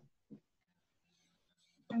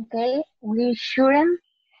 Okay, we shouldn't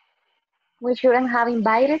have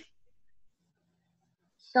invited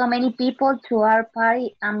so many people to our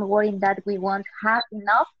party. I'm worried that we won't have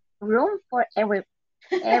enough room for everyone.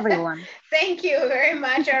 Thank you very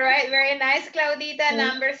much. All right, very nice, Claudita.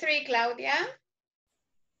 Number 3, Claudia.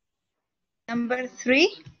 Number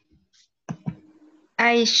 3.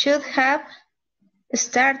 I should have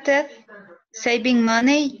started saving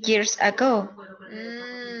money years ago.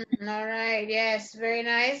 All right, yes, very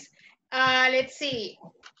nice. Let's see.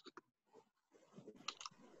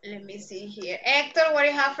 Let me see here. Hector, what do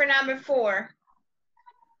you have for number 4?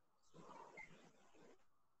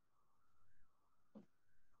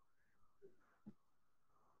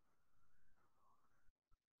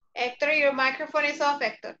 Hector, your microphone is off,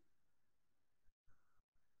 Hector.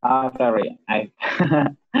 Sorry.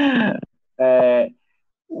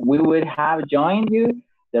 We would have joined you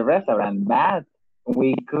the restaurant, but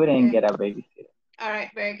we couldn't get a babysitter. All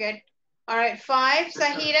right, very good. All right, 5,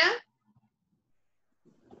 Zahira.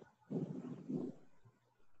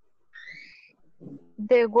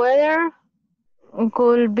 The weather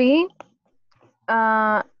could be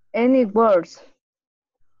any worse.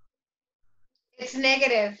 It's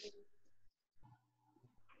negative.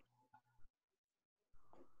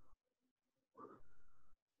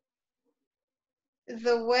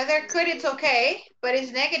 The weather could, it's okay, but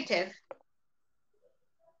it's negative.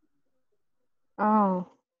 Oh,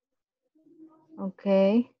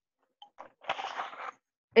 okay.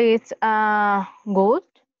 It's good.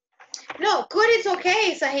 No, could it's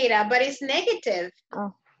okay, Zahira, but it's negative.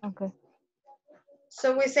 Oh, okay.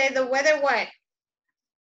 So we say the weather what?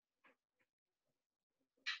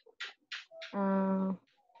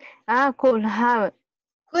 Could have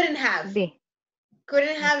Couldn't have. Be.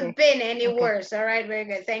 Couldn't have Okay. been any Okay. worse. All right, very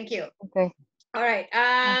good. Thank you. Okay. All right.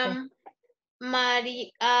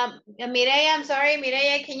 Mireya, I'm sorry,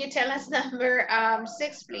 Mireya, can you tell us number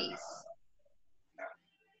 6, please?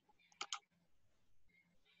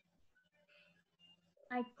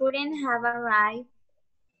 I couldn't have arrived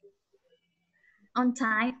on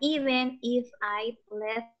time even if I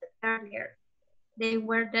left earlier. There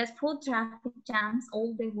were dreadful traffic jams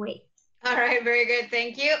all the way. All right, very good.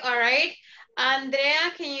 Thank you. All right.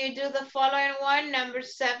 Andrea, can you do the following one, number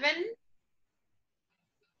 7?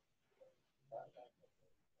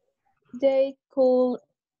 They could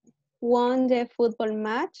won the football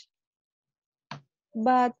match,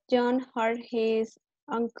 but John hurt his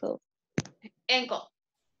uncle. Ankle.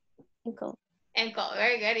 Ankle. Ankle.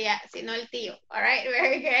 Very good. Yeah, si no el tío. All right,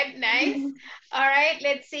 very good. Nice. All right,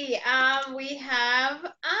 let's see. We have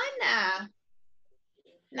Anna.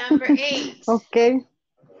 Number 8. Okay.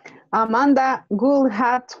 Amanda would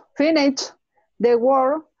have finished the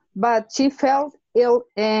work, but she felt ill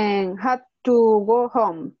and had to go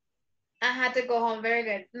home. I had to go home. Very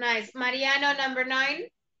good. Nice. Mariano, number 9.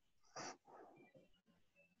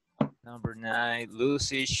 Number 9,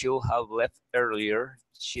 Lucy should have left earlier.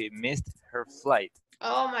 She missed her flight.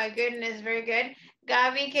 Oh my goodness, very good.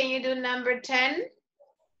 Gabi, can you do number 10?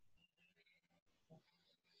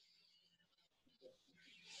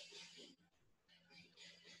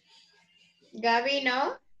 Gabi,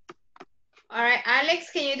 no? All right,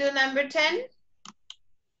 Alex, can you do number 10?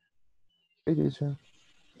 It is,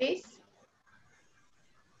 Please.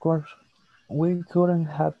 of course. We couldn't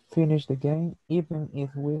have finished the game even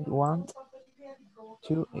if we want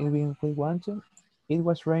to. It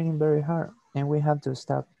was raining very hard and we had to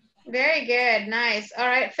stop. Very good, nice. All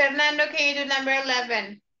right, Fernando, can you do number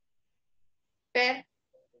 11? Fer?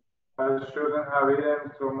 I shouldn't have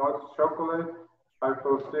eaten so much chocolate. I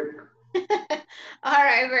feel sick. All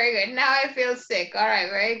right, very good. Now I feel sick. All right,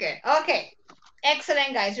 very good. Okay,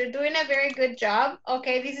 excellent, guys. You're doing a very good job.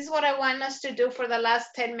 Okay, this is what I want us to do for the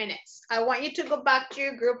last 10 minutes. I want you to go back to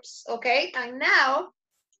your groups, okay? And now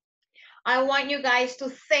I want you guys to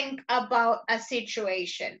think about a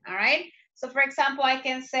situation, all right? So for example, I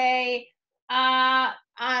can say, I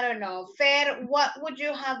don't know, Fer, what would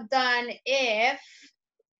you have done if,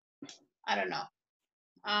 I don't know,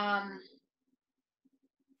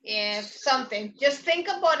 if something, just think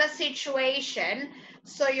about a situation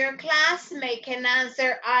so your classmate can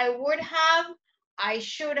answer, I would have, I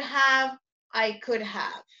should have, I could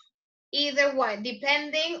have. Either one,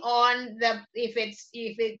 depending on the,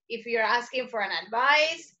 if you're asking for an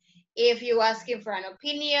advice, if you're asking for an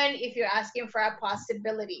opinion, if you're asking for a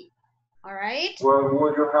possibility. All right? What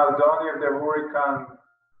would you have done if the hurricane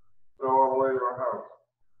throw away your house?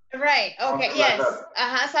 Right, okay, Something yes,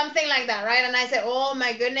 like something like that, right? And I said, oh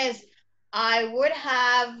my goodness, I would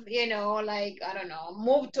have, you know, like, I don't know,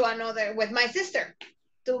 moved to another, with my sister,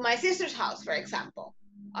 to my sister's house, for example.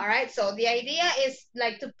 All right, so the idea is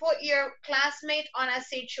like to put your classmate on a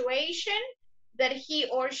situation that he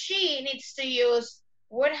or she needs to use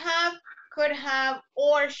would have, could have,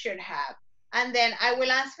 or should have. And then I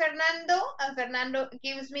will ask Fernando, and Fernando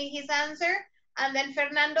gives me his answer. And then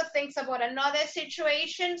Fernando thinks about another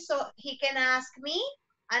situation so he can ask me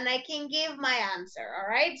and I can give my answer, all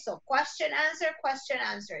right? So question, answer, question,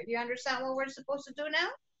 answer. Do you understand what we're supposed to do now?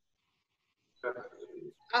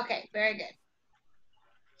 Okay, very good.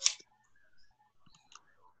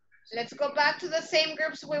 Let's go back to the same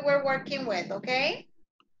groups we were working with, okay?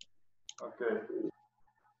 Okay.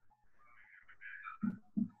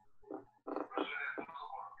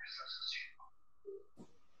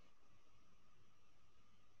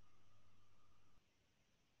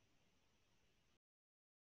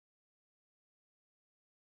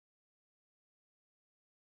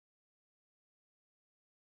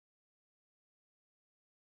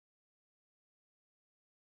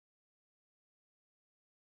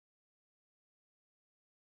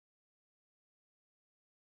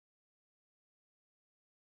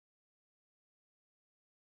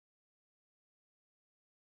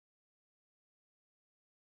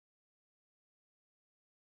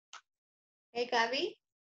 Hey, Gabi.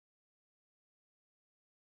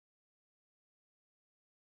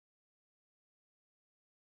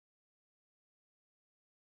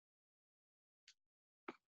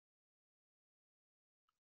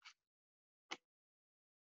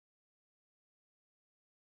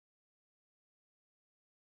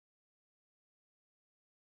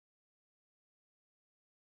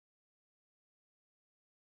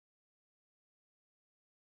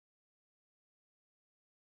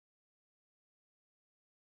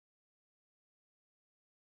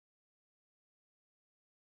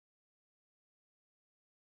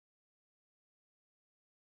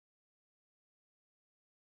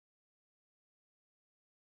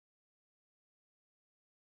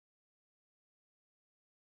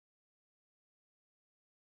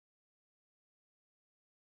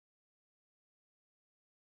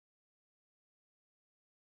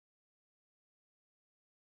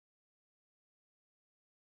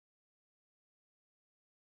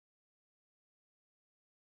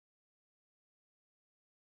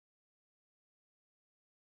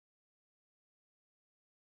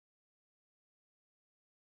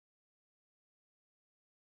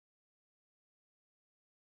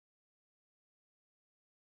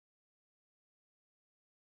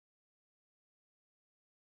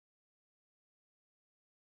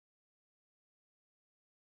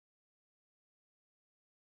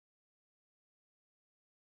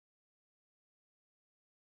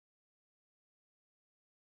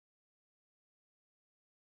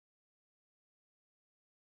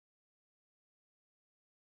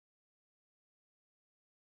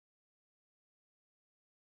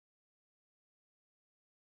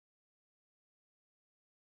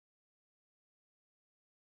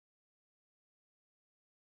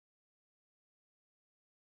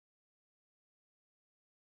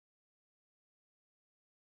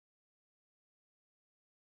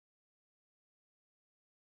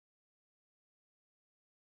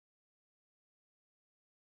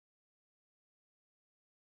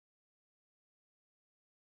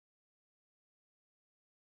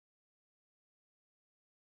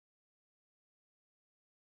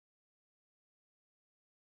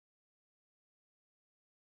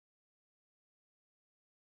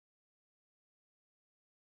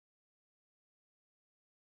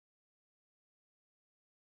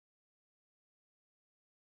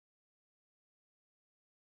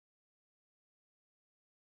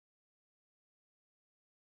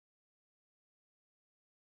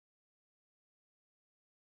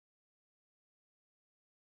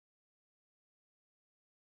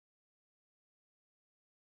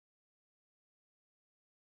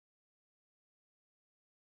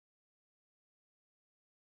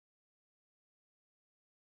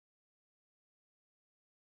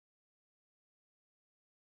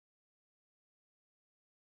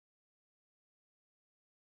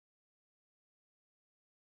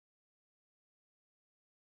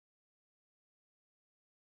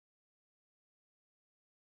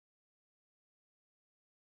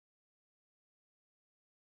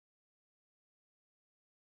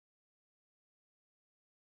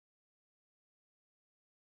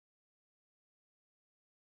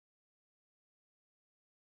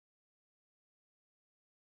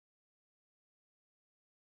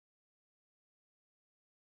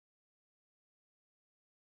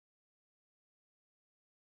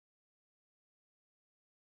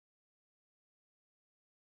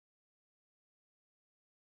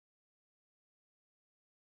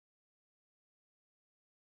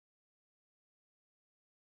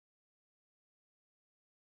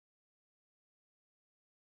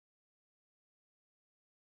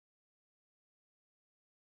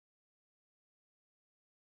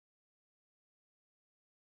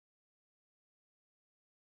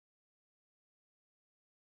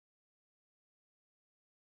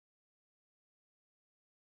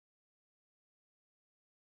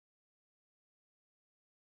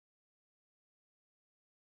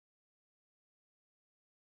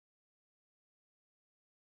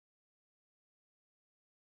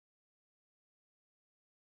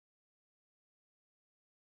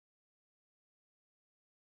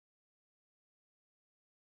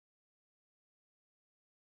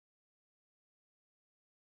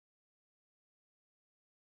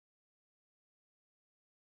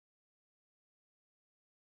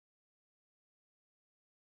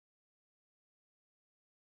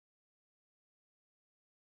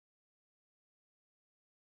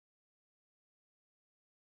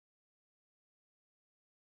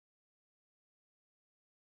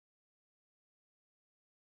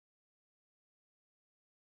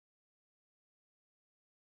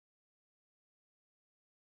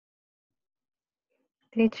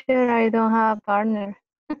 Teacher, I don't have a partner.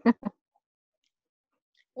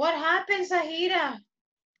 What happened, Zahira?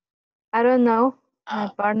 I don't know. My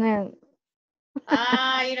partner.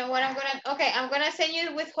 You know what, I'm gonna send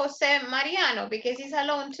you with Jose Mariano because he's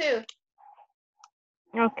alone too.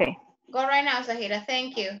 Okay. Go right now, Zahira,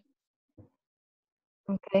 thank you.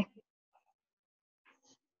 Okay.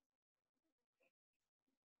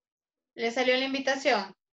 ¿Le salió la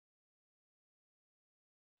invitación?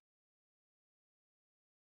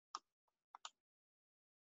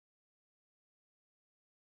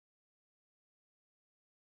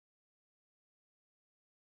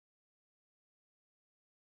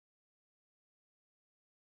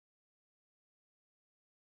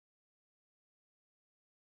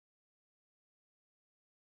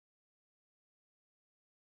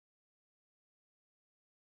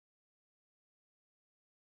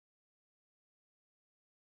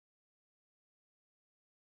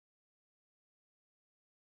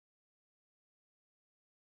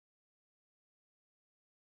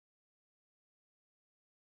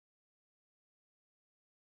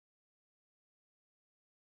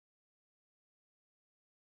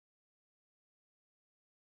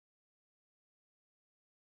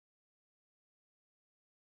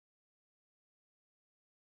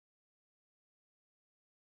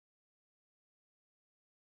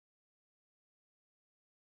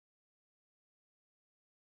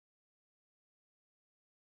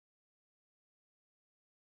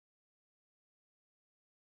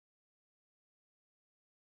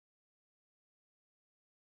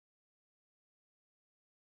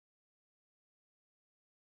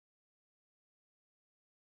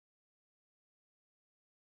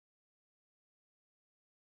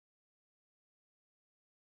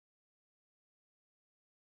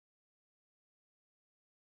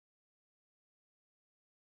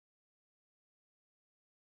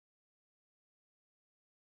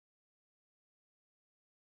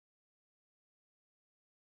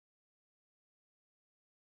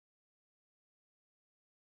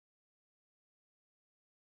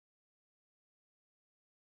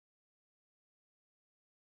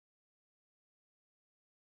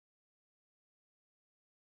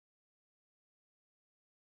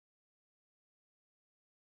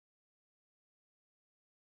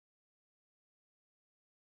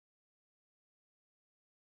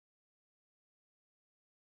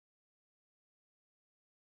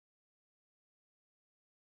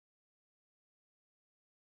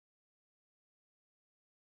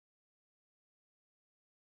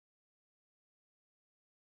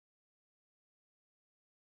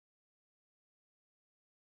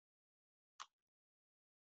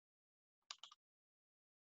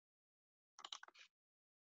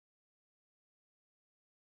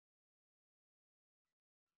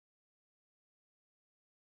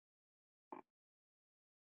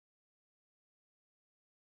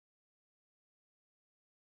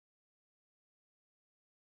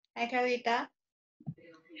 Hi, Claudita.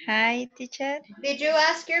 Hi, teacher. Did you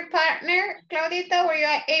ask your partner, Claudita? Were you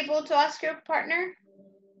able to ask your partner?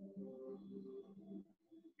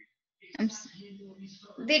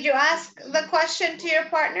 Did you ask the question to your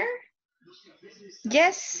partner?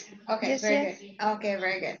 Yes. Okay, Yes, very yes. good. Okay,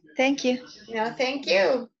 very good. Thank you. No, thank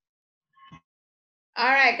you. All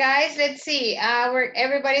right, guys, let's see.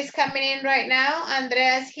 Everybody's coming in right now.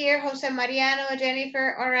 Andrea's here, Jose Mariano,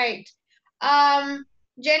 Jennifer. All right.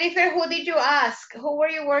 Jennifer, who did you ask? Who were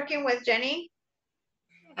you working with, Jenny?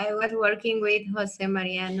 I was working with Jose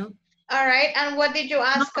Mariano. All right, and what did you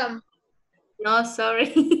ask him? No,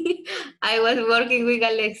 sorry. I was working with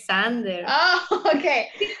Alexander. Oh, okay.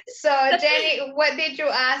 So, Jenny, what did you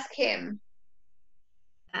ask him?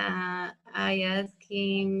 I asked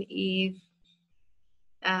him if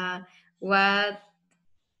what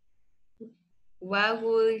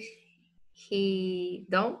would he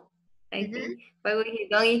done? I think what would he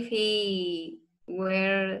done if he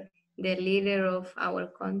were the leader of our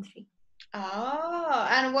country? Oh,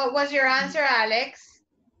 and what was your answer, Alex?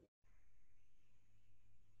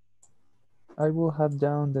 I will have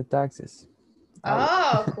down the taxes.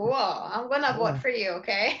 Oh, cool. I'm gonna vote for you,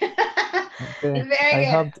 okay? Okay. Very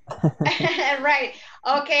good. Have Right.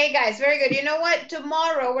 Okay, guys, very good. You know what?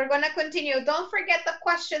 Tomorrow we're gonna continue. Don't forget the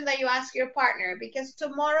question that you ask your partner, because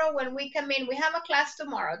tomorrow when we come in, we have a class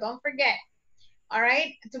tomorrow. Don't forget. All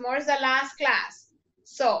right. Tomorrow's the last class.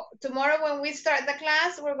 So tomorrow when we start the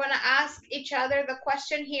class, we're gonna ask each other the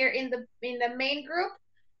question here in the main group.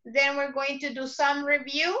 Then we're going to do some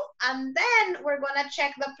review, and then we're gonna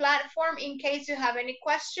check the platform in case you have any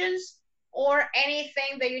questions or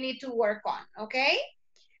anything that you need to work on, okay?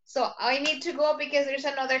 So I need to go because there's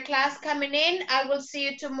another class coming in. I will see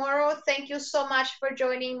you tomorrow. Thank you so much for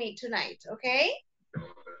joining me tonight, okay?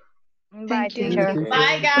 Bye, Thank you. teacher.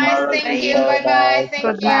 Bye, guys. Thank you. Bye. Bye-bye. Thank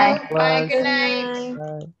Good you. night. Bye. Good Class. night.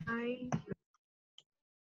 Bye. Bye.